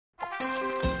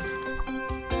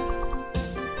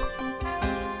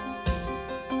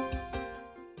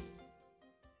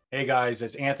Hey guys,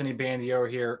 it's Anthony Bandiero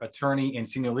here, attorney and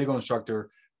senior legal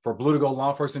instructor for Blue to Gold Law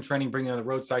Enforcement Training, bringing on the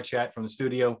roadside chat from the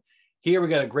studio. Here we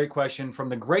got a great question from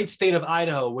the great state of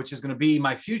Idaho, which is going to be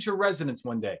my future residence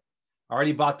one day. I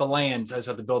already bought the land, I just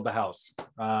have to build the house.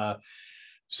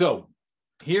 So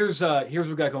here's what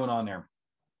we got going on there.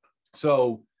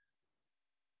 So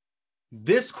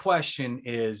this question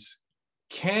is,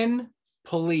 can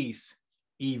police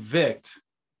evict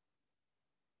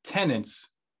tenants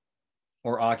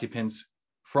or occupants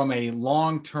from a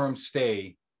long-term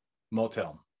stay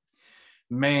motel?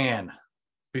 Man,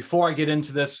 before I get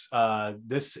into this,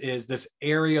 this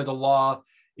area of the law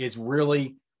is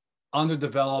really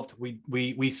underdeveloped.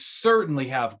 We certainly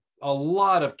have a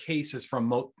lot of cases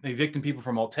from evicting people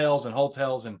from motels and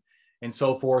hotels and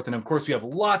so forth. And of course, we have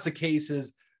lots of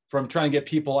cases from trying to get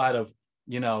people out of,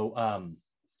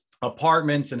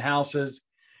 apartments and houses.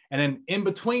 And then in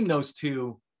between those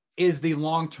two is the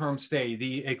long-term stay,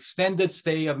 the extended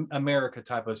stay of America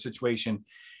type of situation.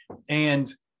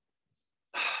 And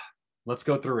let's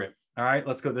go through it. All right,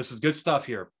 let's go. This is good stuff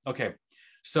here. Okay,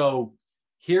 so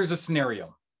here's a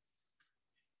scenario.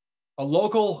 A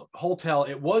local hotel,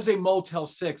 it was a Motel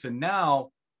 6, and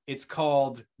now it's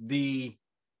called the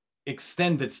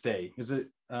extended stay. Is it?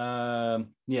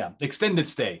 Yeah, extended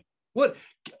stay. What?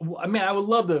 I mean, I would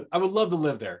love to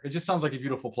live there. It just sounds like a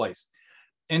beautiful place.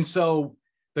 And so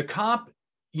the cop,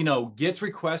 gets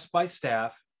requests by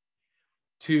staff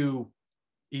to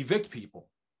evict people,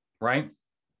 right?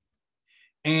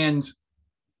 And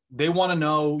they want to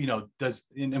know,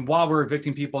 and while we're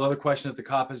evicting people, another question that the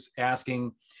cop is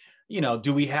asking,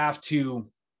 do we have to,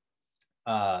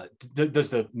 does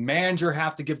the manager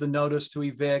have to give the notice to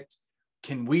evict?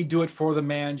 Can we do it for the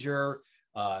manager?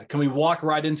 Can we walk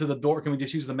right into the door? Can we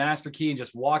just use the master key and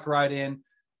just walk right in?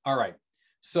 All right.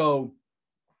 So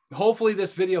hopefully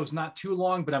this video is not too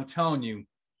long, but I'm telling you,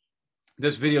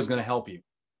 this video is going to help you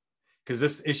because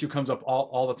this issue comes up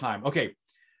all the time. Okay.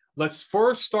 Let's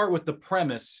first start with the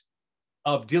premise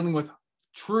of dealing with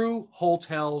true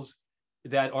hotels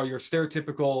that are your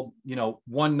stereotypical,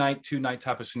 1 night, 2 night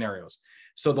type of scenarios.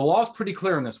 So the law is pretty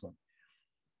clear on this one.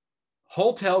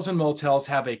 Hotels and motels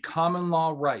have a common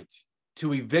law right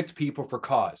to evict people for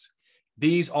cause.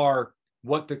 These are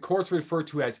what the courts refer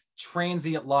to as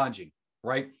transient lodging,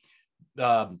 right?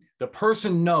 The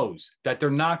person knows that they're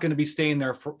not going to be staying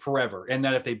there forever, and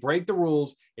that if they break the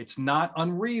rules, it's not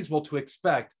unreasonable to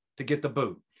expect to get the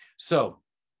boot. So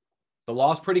the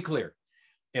law is pretty clear.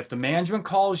 If the management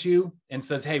calls you and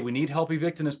says, hey, we need help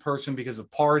evicting this person because of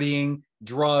partying,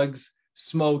 drugs,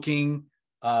 smoking,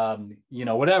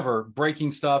 whatever,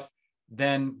 breaking stuff,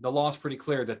 then the law is pretty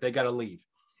clear that they got to leave.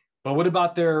 But what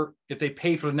about if they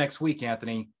pay for the next week,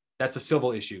 Anthony? That's a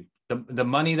civil issue. The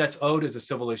money that's owed is a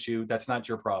civil issue. That's not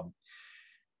your problem.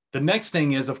 The next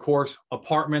thing is, of course,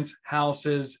 apartments,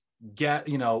 houses,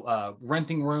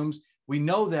 renting rooms. We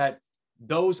know that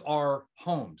those are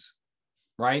homes,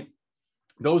 right?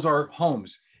 Those are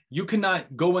homes. You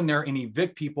cannot go in there and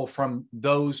evict people from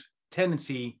those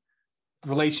tenancy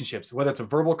relationships, whether it's a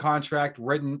verbal contract,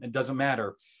 written, it doesn't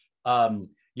matter. The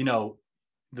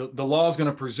law is going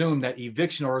to presume that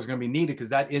eviction order is going to be needed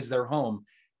because that is their home.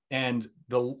 And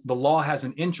the law has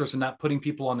an interest in not putting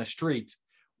people on the street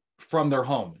from their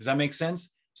home. Does that make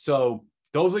sense? So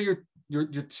those are your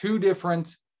two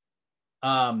different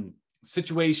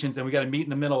situations, and we got to meet in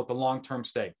the middle at the long-term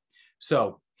stay.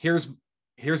 So here's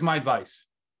my advice.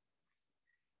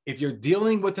 If you're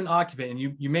dealing with an occupant, and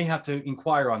you may have to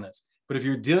inquire on this, but if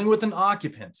you're dealing with an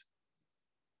occupant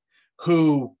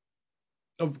who,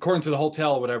 according to the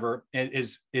hotel or whatever,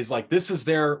 is like, this is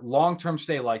their long-term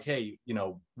stay, like, hey,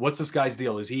 what's this guy's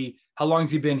deal? How long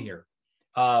has he been here?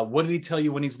 What did he tell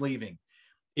you when he's leaving?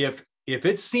 If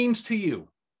it seems to you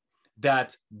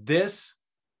that this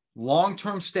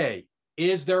long-term stay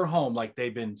is their home, like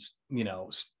they've been,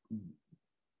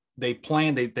 they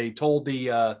told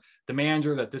the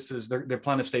manager that this is their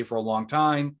plan to stay for a long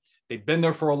time. They've been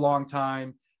there for a long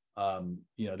time.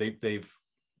 They've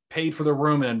paid for the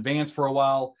room in advance for a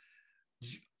while.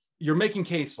 You're making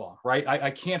case law, right?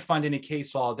 I can't find any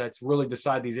case law that's really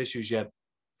decided these issues yet,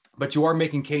 but you are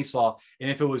making case law. And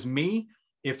if it was me,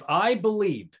 if I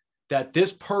believed that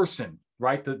this person,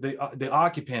 right, the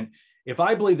occupant, if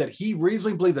I believe that he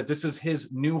reasonably believed that this is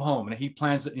his new home and he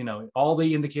plans, all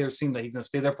the indicators seem that he's going to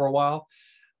stay there for a while,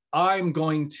 I'm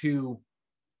going to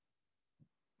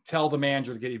tell the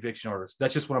manager to get eviction orders.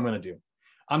 That's just what I'm going to do.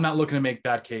 I'm not looking to make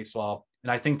bad case law.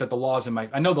 And I think that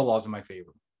I know the law's in my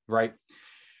favor, right?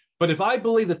 But if I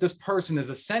believe that this person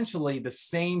is essentially the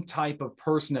same type of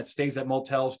person that stays at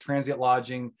motels, transient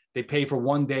lodging, they pay for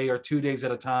 1 day or 2 days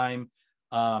at a time,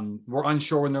 we're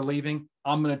unsure when they're leaving,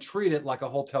 I'm going to treat it like a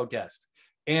hotel guest.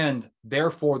 And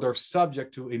therefore, they're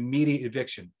subject to immediate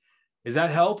eviction. Does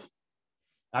that help?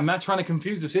 I'm not trying to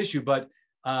confuse this issue, but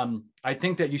I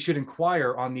think that you should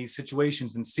inquire on these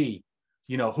situations and see,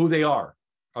 who they are.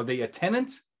 Are they a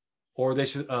tenant or are they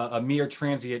a mere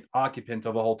transient occupant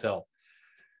of a hotel?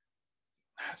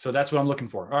 So that's what I'm looking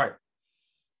for. All right.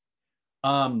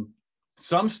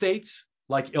 Some states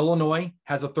like Illinois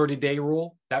has a 30-day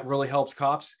rule that really helps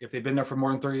cops. If they've been there for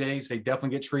more than 30 days, they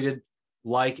definitely get treated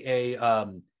like a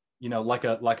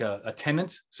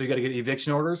tenant. So you got to get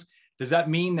eviction orders. Does that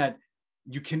mean that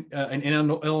you can in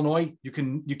Illinois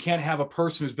you can't have a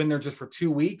person who's been there just for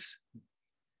 2 weeks?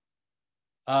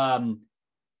 In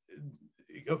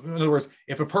other words,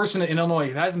 if a person in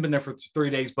Illinois hasn't been there for 30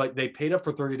 days, but they paid up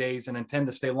for 30 days and intend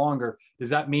to stay longer, does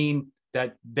that mean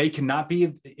that they cannot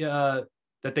be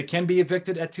that they can be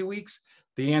evicted at 2 weeks?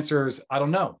 The answer is, I don't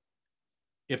know.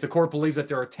 If the court believes that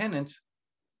they're a tenant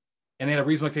and they had a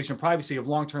reasonable expectation of privacy of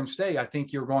long-term stay, I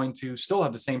think you're going to still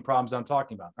have the same problems I'm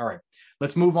talking about. All right,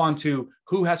 let's move on to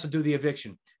who has to do the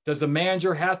eviction. Does the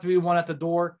manager have to be one at the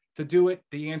door to do it?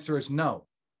 The answer is no.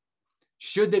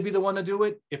 Should they be the one to do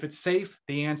it? If it's safe,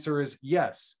 the answer is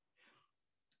yes.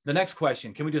 The next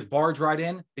question, can we just barge right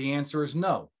in? The answer is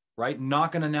no, right?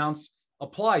 Knock and announce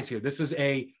applies here. This is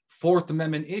a Fourth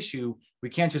Amendment issue. We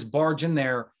can't just barge in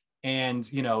there and,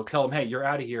 tell them, hey, you're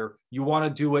out of here. You want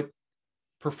to do it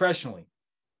professionally,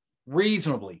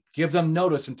 reasonably, give them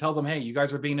notice and tell them, hey, you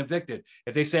guys are being evicted.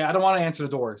 If they say, I don't want to answer the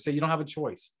door, say you don't have a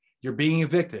choice. You're being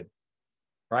evicted,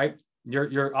 right?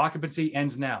 Your occupancy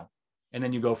ends now. And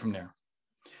then you go from there.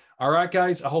 All right,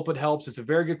 guys, I hope it helps. It's a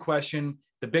very good question.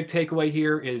 The big takeaway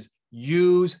here is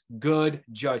use good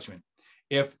judgment.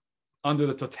 If under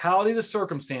the totality of the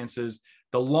circumstances,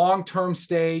 the long-term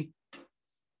stay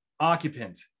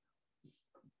occupant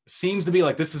seems to be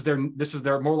like this is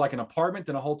their more like an apartment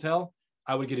than a hotel,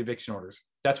 I would get eviction orders.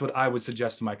 That's what I would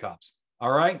suggest to my cops.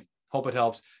 All right, hope it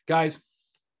helps. Guys,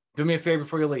 do me a favor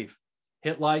before you leave.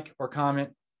 Hit like or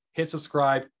comment, hit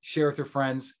subscribe, share with your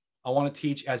friends. I want to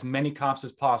teach as many cops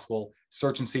as possible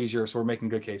search and seizure, so we're making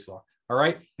good case law. All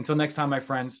right, until next time, my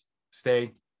friends,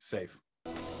 stay safe.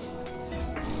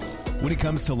 When it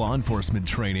comes to law enforcement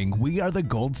training, we are the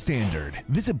gold standard.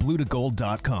 Visit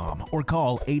bluetogold.com or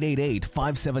call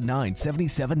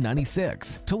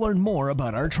 888-579-7796 to learn more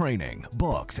about our training,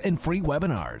 books, and free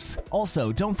webinars.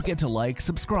 Also, don't forget to like,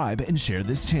 subscribe, and share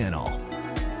this channel.